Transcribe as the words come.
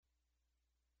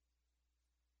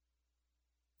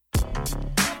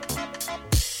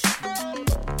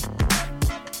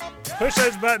Push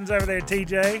those buttons over there,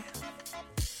 TJ.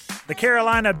 The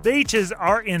Carolina beaches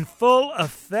are in full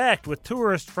effect with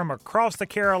tourists from across the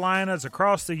Carolinas,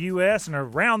 across the U.S., and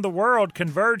around the world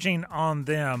converging on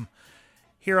them.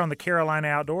 Here on the Carolina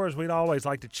Outdoors, we'd always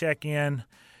like to check in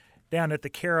down at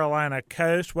the Carolina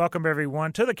coast. Welcome,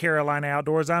 everyone, to the Carolina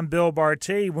Outdoors. I'm Bill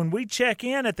Bartee. When we check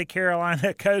in at the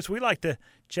Carolina coast, we like to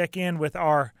check in with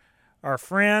our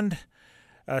friend,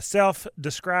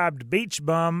 self-described beach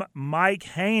bum, Mike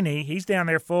Haney. He's down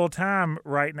there full-time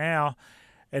right now,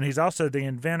 and he's also the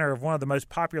inventor of one of the most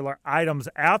popular items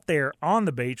out there on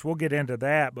the beach. We'll get into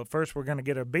that, but first we're going to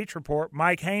get a beach report.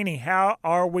 Mike Haney, how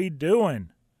are we doing?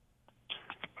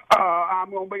 I'm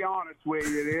going to be honest with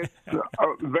you.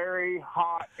 It's very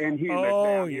hot and humid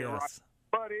down here, right?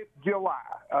 But it's July.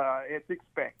 It's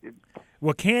expected.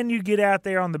 Well, can you get out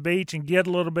there on the beach and get a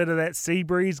little bit of that sea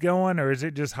breeze going, or is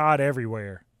it just hot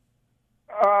everywhere?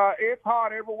 It's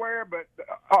hot everywhere, but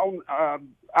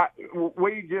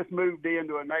we just moved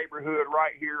into a neighborhood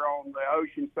right here on the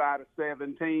ocean side of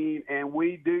 17, and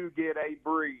we do get a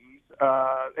breeze.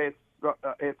 It's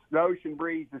the ocean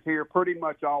breeze is here pretty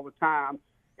much all the time,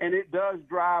 and it does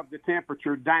drive the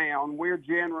temperature down. We're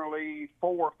generally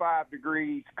 4 or 5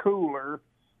 degrees cooler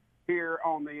here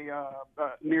on the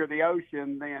near the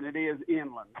ocean than it is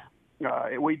inland.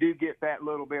 We do get that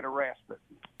little bit of respite.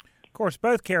 Of course,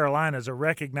 both Carolinas are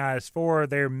recognized for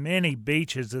their many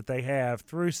beaches that they have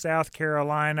through South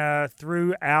Carolina,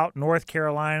 throughout North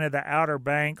Carolina, the Outer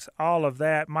Banks, all of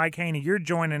that. Mike Haney, you're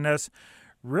joining us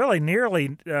really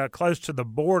nearly close to the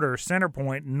border, center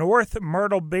point, North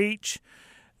Myrtle Beach,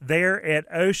 there at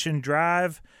Ocean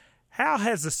Drive. How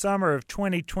has the summer of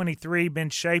 2023 been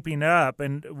shaping up?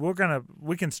 And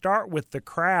we can start with the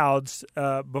crowds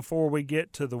before we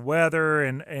get to the weather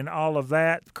and all of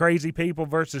that, crazy people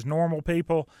versus normal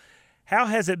people. How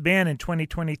has it been in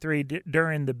 2023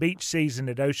 during the beach season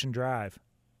at Ocean Drive?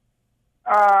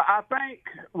 I think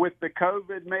with the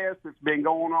COVID mess that's been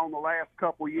going on the last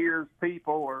couple of years,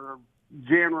 people are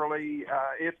generally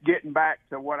it's getting back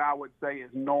to what I would say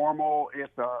is normal.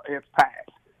 It's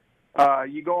packed.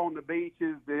 You go on the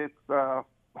beaches, it's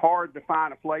hard to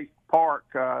find a place to park.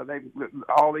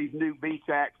 All these new beach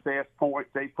access points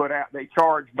they put out, they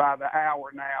charge by the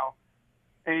hour now,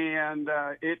 and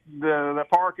the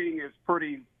parking is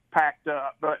pretty packed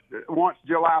up. But once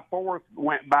July 4th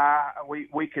went by,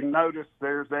 we can notice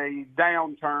there's a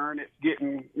downturn. It's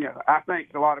getting, I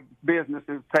think a lot of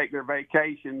businesses take their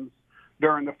vacations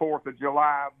during the 4th of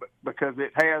July because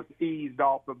it has eased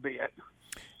off a bit.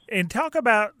 And talk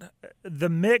about the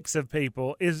mix of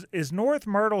people. Is North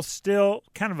Myrtle still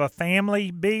kind of a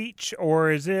family beach, or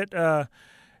is it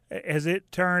has it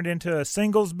turned into a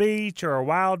singles beach or a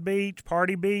wild beach,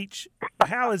 party beach?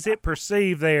 How is it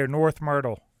perceived there, North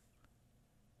Myrtle?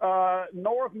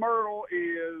 North Myrtle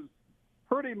is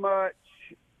pretty much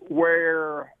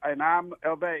where, and I'm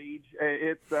of age,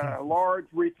 it's a large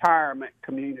retirement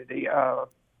community.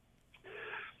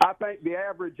 I think the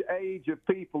average age of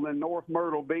people in North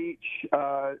Myrtle Beach,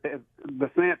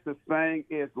 the census thing,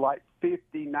 is like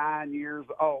 59 years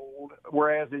old,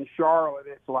 whereas in Charlotte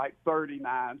it's like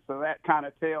 39. So that kind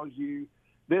of tells you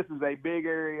this is a big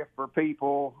area for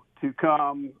people to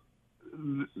come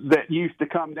that used to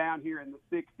come down here in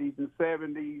the 60s and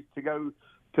 70s to go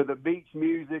to the beach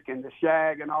music and the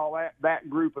shag and all that. That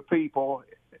group of people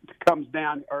comes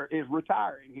down or is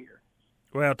retiring here.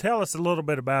 Well, tell us a little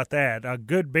bit about that. A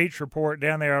good beach report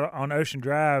down there on Ocean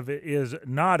Drive is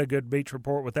not a good beach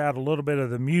report without a little bit of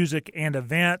the music and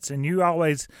events, and you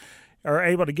always are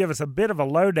able to give us a bit of a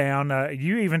lowdown.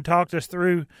 You even talked us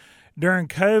through during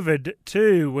COVID,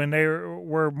 too, when there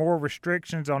were more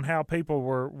restrictions on how people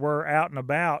were out and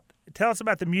about. Tell us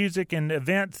about the music and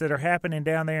events that are happening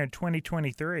down there in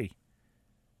 2023.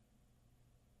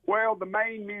 Well, the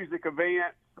main music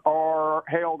events are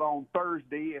held on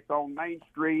Thursday. It's on Main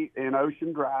Street in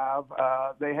Ocean Drive.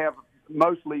 They have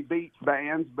mostly beach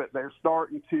bands, but they're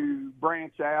starting to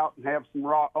branch out and have some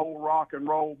old rock and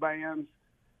roll bands.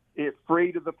 It's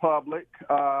free to the public.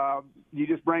 You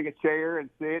just bring a chair and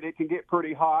sit. It can get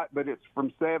pretty hot, but it's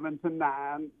from 7 to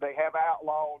 9. They have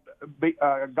outlawed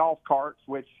golf carts,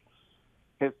 which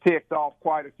has ticked off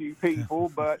quite a few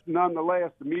people, but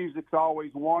nonetheless, the music's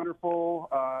always wonderful.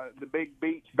 The big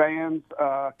beach bands,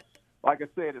 like I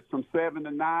said, it's from 7 to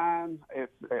 9.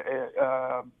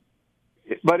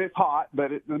 But it's hot, but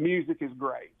the music is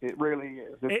great. It really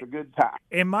is. It's a good time.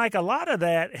 And, Mike, a lot of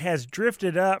that has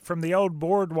drifted up from the old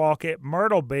boardwalk at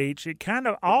Myrtle Beach. It kind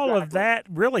of, all of that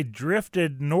really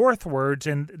drifted northwards,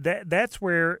 and that's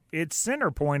where it's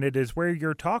center pointed is where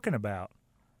you're talking about.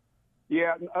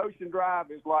 Yeah, Ocean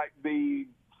Drive is like the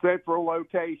central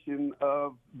location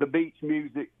of the beach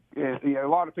music. A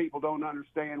lot of people don't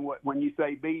understand when you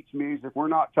say beach music, we're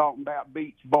not talking about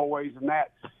Beach Boys and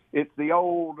that. It's the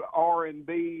old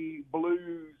R&B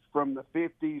blues from the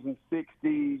 50s and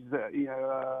 60s.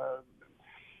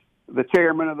 The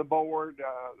chairman of the board,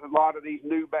 a lot of these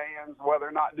new bands, well,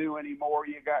 they're not new anymore.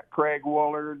 You got Craig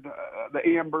Woolard, the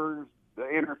Embers, the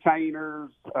Entertainers,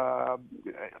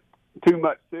 Too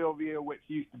Much Sylvia, which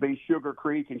used to be Sugar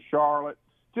Creek and Charlotte.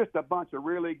 Just a bunch of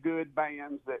really good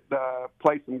bands that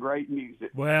play some great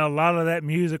music. Well, a lot of that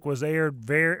music was aired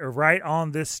right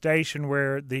on this station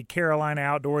where the Carolina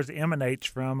Outdoors emanates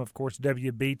from. Of course,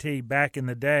 WBT back in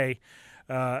the day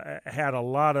had a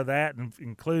lot of that, and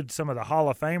includes some of the Hall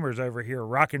of Famers over here,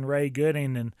 Rockin' Ray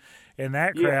Gooding and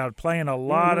that crowd playing a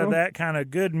lot of that kind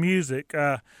of good music.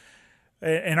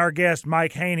 And our guest,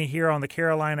 Mike Haney, here on the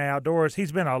Carolina Outdoors,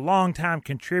 he's been a longtime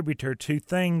contributor to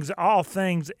all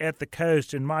things at the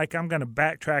coast. And, Mike, I'm going to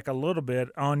backtrack a little bit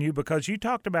on you because you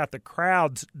talked about the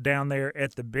crowds down there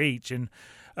at the beach. And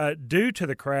due to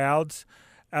the crowds,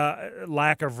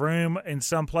 lack of room in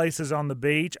some places on the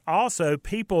beach, also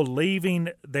people leaving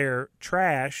their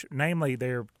trash, namely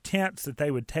their tents that they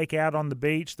would take out on the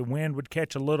beach. The wind would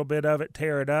catch a little bit of it,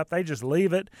 tear it up. They just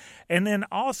leave it. And then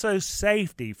also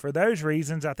safety. For those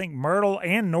reasons, I think Myrtle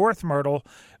and North Myrtle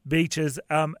beaches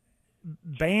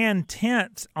ban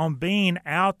tents on being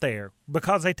out there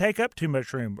because they take up too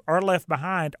much room, are left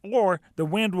behind, or the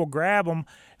wind will grab them,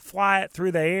 fly it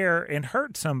through the air, and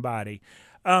hurt somebody.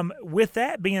 With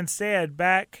that being said,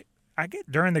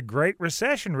 during the Great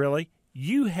Recession, really,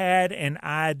 you had an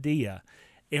idea.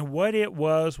 And what it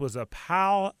was a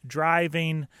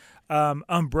pile-driving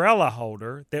umbrella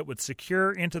holder that would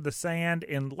secure into the sand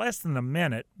in less than a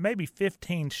minute, maybe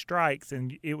 15 strikes,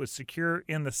 and it was secure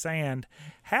in the sand.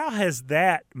 How has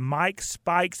that Mike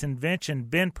Spike's invention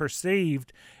been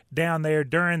perceived down there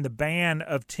during the ban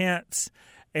of tents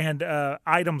and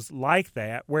items like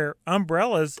that, where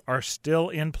umbrellas are still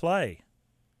in play?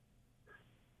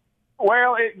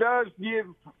 Well, it does give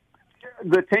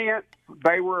the tents.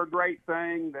 They were a great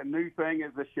thing. The new thing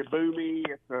is the Shibumi.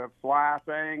 It's a fly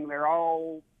thing. They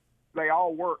all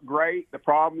work great. The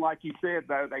problem, like you said,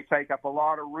 though, they take up a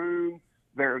lot of room.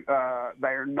 They're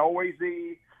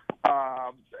noisy,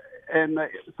 and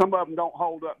some of them don't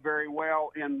hold up very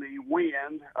well in the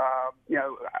wind.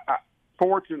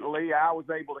 Fortunately, I was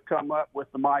able to come up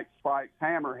with the Mike Spike's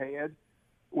Hammerhead,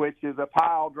 which is a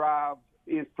pile drive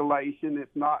installation.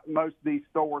 It's not, most of these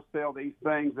stores sell these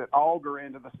things that auger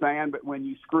into the sand, but when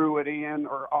you screw it in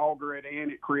or auger it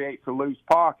in, it creates a loose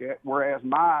pocket, whereas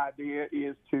my idea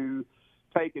is to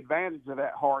take advantage of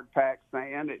that hard packed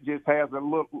sand. It just has a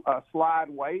little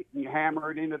slide weight, and you hammer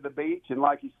it into the beach, and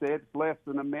like you said, it's less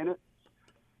than a minute.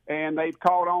 And they've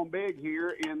caught on big here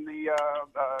in the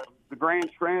Grand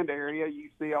Strand area. You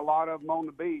see a lot of them on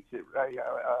the beach.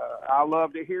 I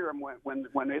love to hear them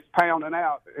when it's pounding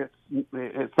out.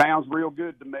 It sounds real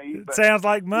good to me. It sounds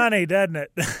like money, doesn't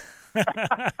it?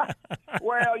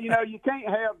 Well, you can't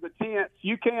have the tents.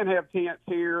 You can have tents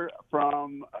here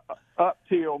from up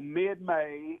till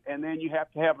mid-May, and then you have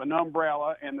to have an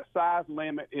umbrella, and the size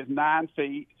limit is 9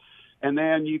 feet. And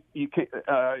then you can't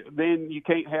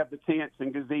have the tents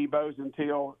and gazebos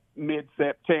until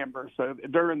mid-September. So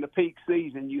during the peak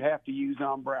season, you have to use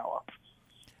umbrella.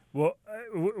 Well,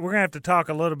 we're going to have to talk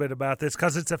a little bit about this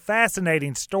because it's a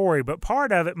fascinating story. But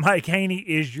part of it, Mike Haney,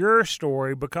 is your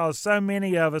story because so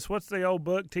many of us, what's the old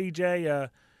book, TJ,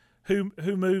 Who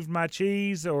Moved My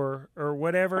Cheese or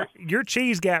whatever? Your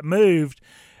cheese got moved.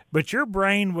 But your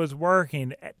brain was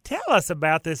working. Tell us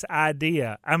about this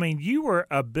idea. I mean, you were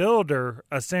a builder,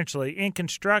 essentially, in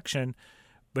construction,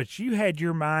 but you had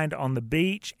your mind on the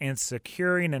beach and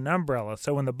securing an umbrella.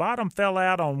 So when the bottom fell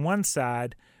out on one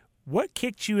side, what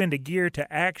kicked you into gear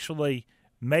to actually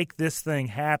make this thing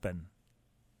happen?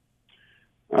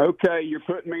 Okay, you're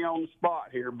putting me on the spot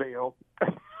here, Bill.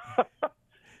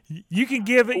 You can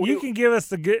give it. You can give us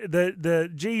the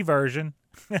G version.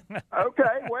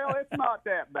 Okay, well, it's not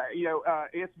that bad.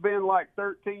 It's been like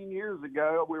 13 years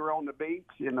ago. We were on the beach,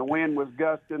 and the wind was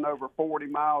gusting over 40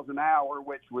 miles an hour,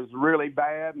 which was really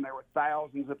bad, and there were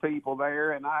thousands of people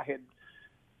there, and I had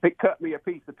cut me a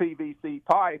piece of PVC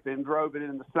pipe and drove it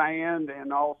in the sand,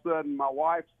 and all of a sudden my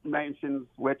wife mentions,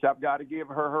 which I've got to give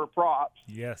her props.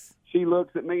 Yes. She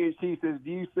looks at me and she says, "Do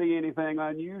you see anything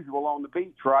unusual on the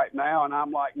beach right now?" And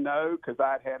I'm like, "No," because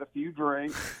I'd had a few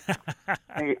drinks.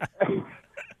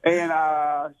 And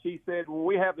she said, "Well,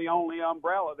 we have the only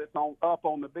umbrella that's up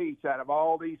on the beach out of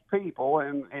all these people."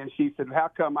 And she said, "How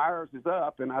come ours is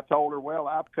up?" And I told her, "Well,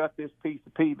 I've cut this piece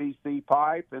of PVC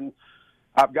pipe and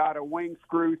I've got a wing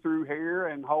screw through here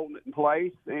and holding it in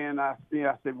place. And I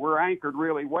said, we're anchored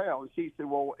really well. And she said,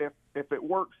 well, if it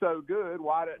works so good,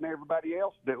 why doesn't everybody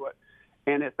else do it?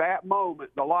 And at that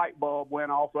moment, the light bulb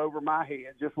went off over my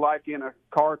head, just like in a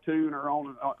cartoon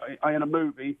or in a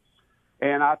movie.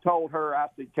 And I told her, I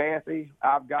said, Kathy,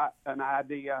 I've got an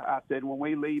idea. I said, when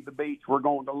we leave the beach, we're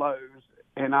going to Lowe's,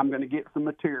 and I'm going to get some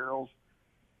materials.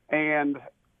 And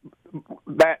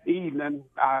that evening,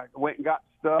 I went and got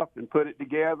stuff and put it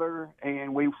together,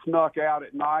 and we snuck out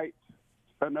at night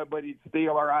so nobody'd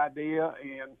steal our idea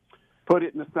and put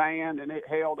it in the sand, and it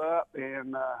held up.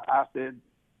 And I said,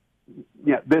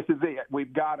 yeah, this is it.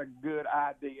 We've got a good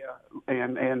idea.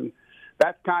 And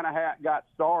that's kind of how it got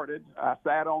started. I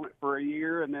sat on it for a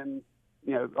year, and then,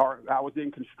 I was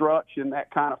in construction. That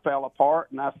kind of fell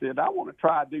apart, and I said, I want to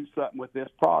try to do something with this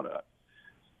product.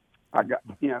 I got,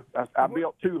 I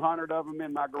built 200 of them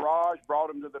in my garage, brought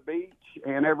them to the beach,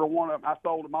 and every one of them, I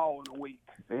sold them all in a week.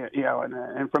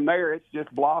 And from there, it's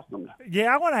just blossomed.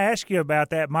 Yeah, I want to ask you about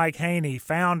that, Mike Haney,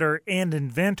 founder and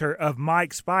inventor of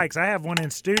Mike Spikes. I have one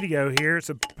in studio here. It's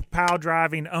a pile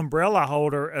driving umbrella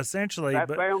holder, essentially. That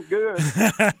sounds good.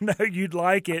 I know you'd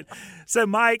like it. So,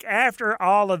 Mike, after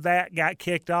all of that got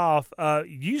kicked off,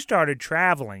 you started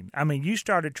traveling. I mean, you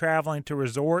started traveling to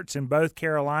resorts in both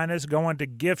Carolinas, going to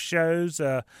gift shows,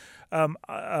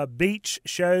 beach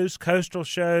shows, coastal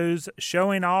shows,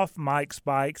 showing off Mike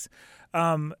Spikes.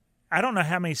 I don't know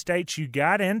how many states you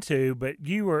got into, but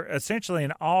you were essentially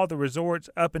in all the resorts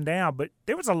up and down. But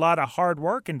there was a lot of hard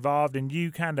work involved, and you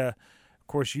kind of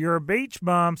course, you're a beach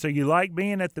bum, so you like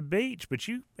being at the beach, but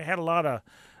you had a lot of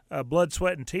blood,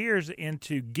 sweat, and tears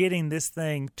into getting this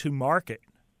thing to market.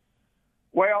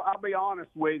 Well, I'll be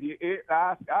honest with you.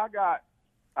 I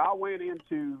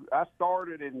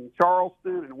started in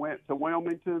Charleston and went to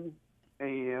Wilmington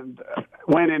and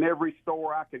went in every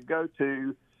store I could go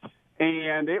to,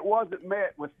 and it wasn't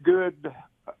met with good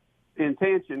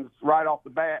intentions right off the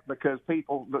bat because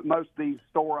most of these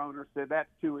store owners said that's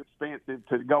too expensive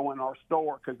to go in our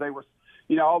store because they were,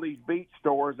 all these beach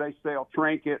stores, they sell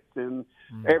trinkets and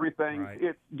everything. Right.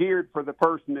 It's geared for the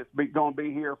person that's going to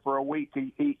be here for a week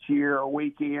each year or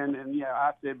weekend. And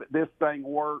I said, but this thing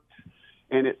works.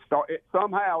 And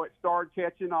somehow it started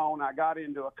catching on. I got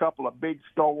into a couple of big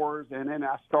stores, and then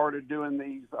I started doing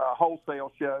these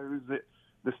wholesale shows that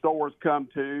the stores come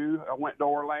to. I went to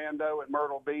Orlando and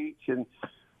Myrtle Beach, and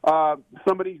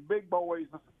some of these big boys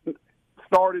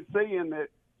started seeing that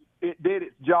it did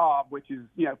its job, which is,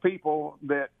 people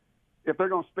that if they're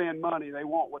going to spend money, they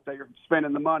want what they're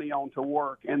spending the money on to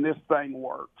work, and this thing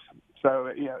works. So,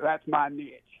 that's my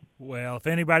niche. Well, if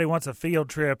anybody wants a field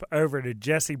trip over to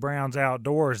Jesse Brown's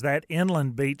Outdoors, that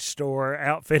inland beach store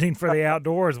outfitting for the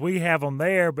outdoors, we have them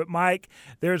there. But, Mike,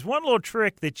 there's one little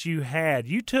trick that you had.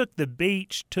 You took the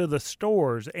beach to the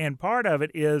stores, and part of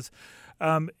it is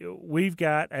we've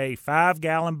got a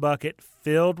 5-gallon bucket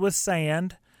filled with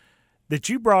sand that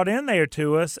you brought in there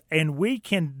to us, and we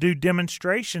can do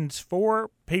demonstrations for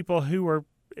people who are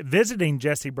visiting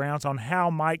Jesse Brown's on how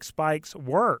Mike Spikes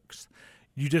works.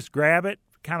 You just grab it,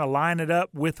 kind of line it up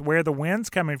with where the wind's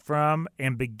coming from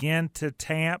and begin to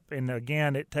tamp. And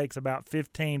again, it takes about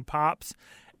 15 pops,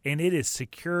 and it is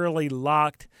securely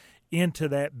locked into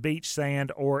that beach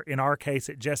sand, or in our case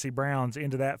at Jesse Brown's,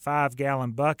 into that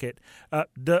 5-gallon bucket.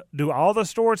 Do all the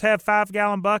stores have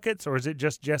 5-gallon buckets, or is it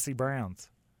just Jesse Brown's?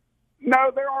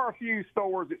 No, there are a few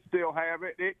stores that still have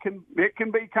it. It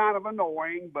can be kind of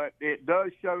annoying, but it does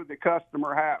show the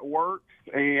customer how it works,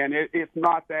 and it's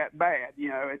not that bad.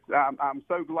 I'm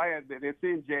so glad that it's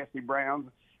in Jesse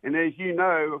Brown's, and as you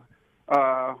know,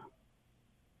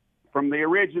 from the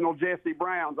original Jesse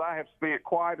Brown's, I have spent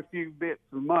quite a few bits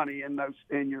of money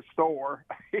in your store.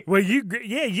 Well,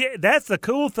 yeah, that's the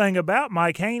cool thing about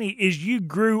Mike Haney is you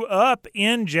grew up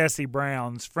in Jesse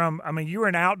Brown's. You were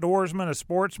an outdoorsman, a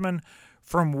sportsman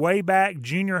from way back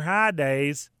junior high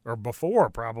days, or before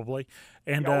probably,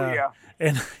 and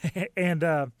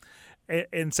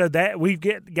and so that we've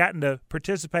gotten to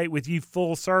participate with you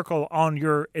full circle on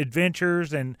your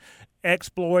adventures and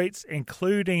exploits,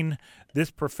 including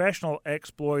this professional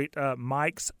exploit,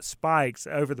 Mike's Spikes,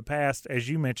 over the past, as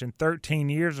you mentioned, 13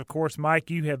 years. Of course, Mike,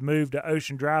 you have moved to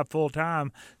Ocean Drive full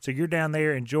time, so you're down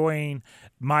there enjoying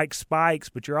Mike's Spikes,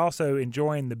 but you're also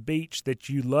enjoying the beach that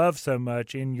you love so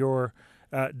much in your,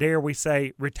 dare we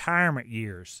say, retirement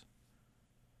years.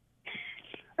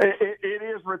 It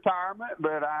is retirement,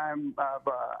 but I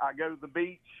go to the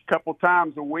beach a couple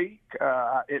times a week.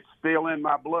 It's still in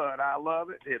my blood. I love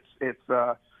it. It's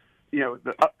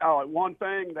one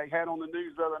thing they had on the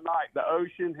news the other night, the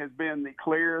ocean has been the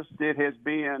clearest it has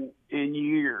been in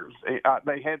years.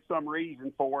 They had some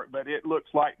reason for it, but it looks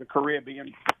like the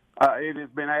Caribbean. It has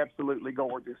been absolutely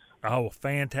gorgeous. Oh,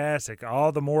 fantastic.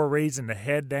 All the more reason to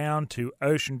head down to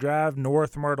Ocean Drive,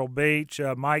 North Myrtle Beach.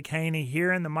 Mike Haney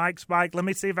here in the Mike Spike. Let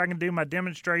me see if I can do my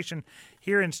demonstration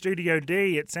here in Studio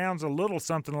D. It sounds a little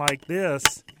something like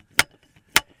this.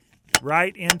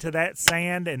 Right into that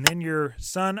sand, and then your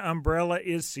sun umbrella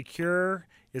is secure.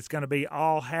 It's going to be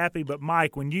all happy. But,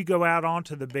 Mike, when you go out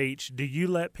onto the beach, do you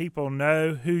let people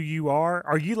know who you are?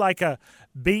 Are you like a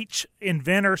beach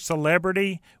inventor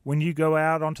celebrity when you go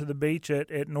out onto the beach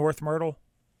at North Myrtle?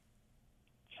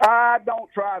 I don't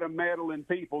try to meddle in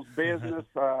people's business.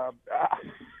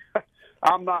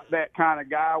 I'm not that kind of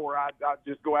guy where I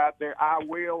just go out there. I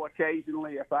will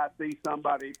occasionally, if I see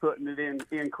somebody putting it in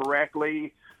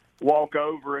incorrectly, walk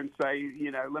over and say,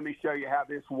 let me show you how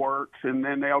this works. And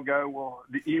then they'll go, well,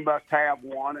 you must have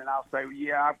one. And I'll say,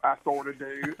 yeah, I sort of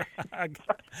do.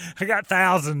 I got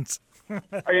thousands.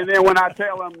 And then when I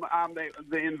tell them I'm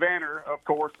the inventor, of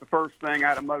course, the first thing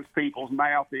out of most people's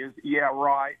mouth is, yeah,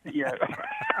 right. Yeah.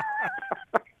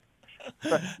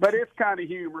 But it's kind of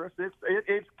humorous.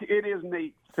 It is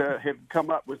neat to have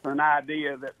come up with an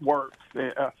idea that works.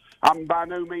 I'm by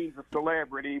no means a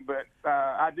celebrity, but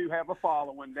I do have a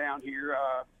following down here.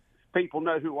 People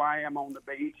know who I am on the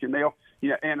beach, and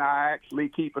and I actually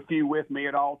keep a few with me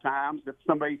at all times. If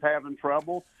somebody's having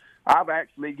trouble, I've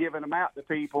actually given them out to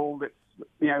people that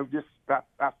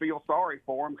I feel sorry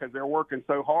for them because they're working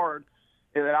so hard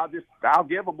that I'll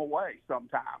give them away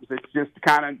sometimes. It's just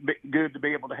kind of good to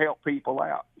be able to help people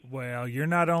out. Well, you're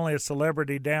not only a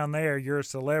celebrity down there, you're a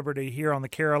celebrity here on the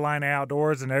Carolina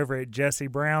Outdoors and over at Jesse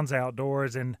Brown's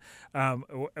Outdoors. And I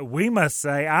must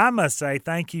say,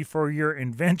 thank you for your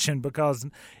invention, because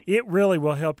it really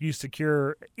will help you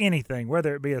secure anything,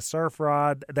 whether it be a surf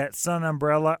rod, that sun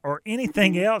umbrella, or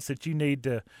anything else that you need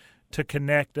to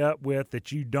connect up with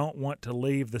that you don't want to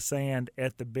leave the sand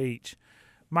at the beach.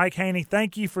 Mike Haney,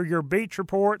 thank you for your beach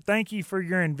report. Thank you for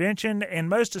your invention. And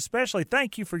most especially,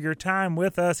 thank you for your time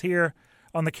with us here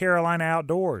on the Carolina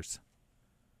Outdoors.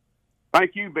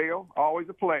 Thank you, Bill. Always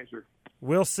a pleasure.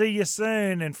 We'll see you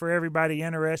soon. And for everybody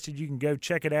interested, you can go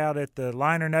check it out at the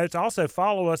liner notes. Also,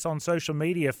 follow us on social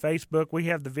media, Facebook. We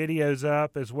have the videos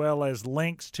up as well as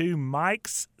links to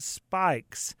Mike's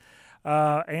Spikes.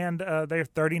 And they're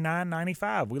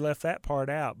 $39.95. We left that part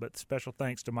out, but special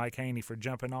thanks to Mike Haney for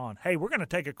jumping on. Hey, we're going to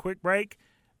take a quick break,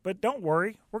 but don't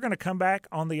worry. We're going to come back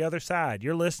on the other side.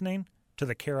 You're listening to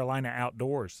the Carolina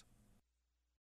Outdoors.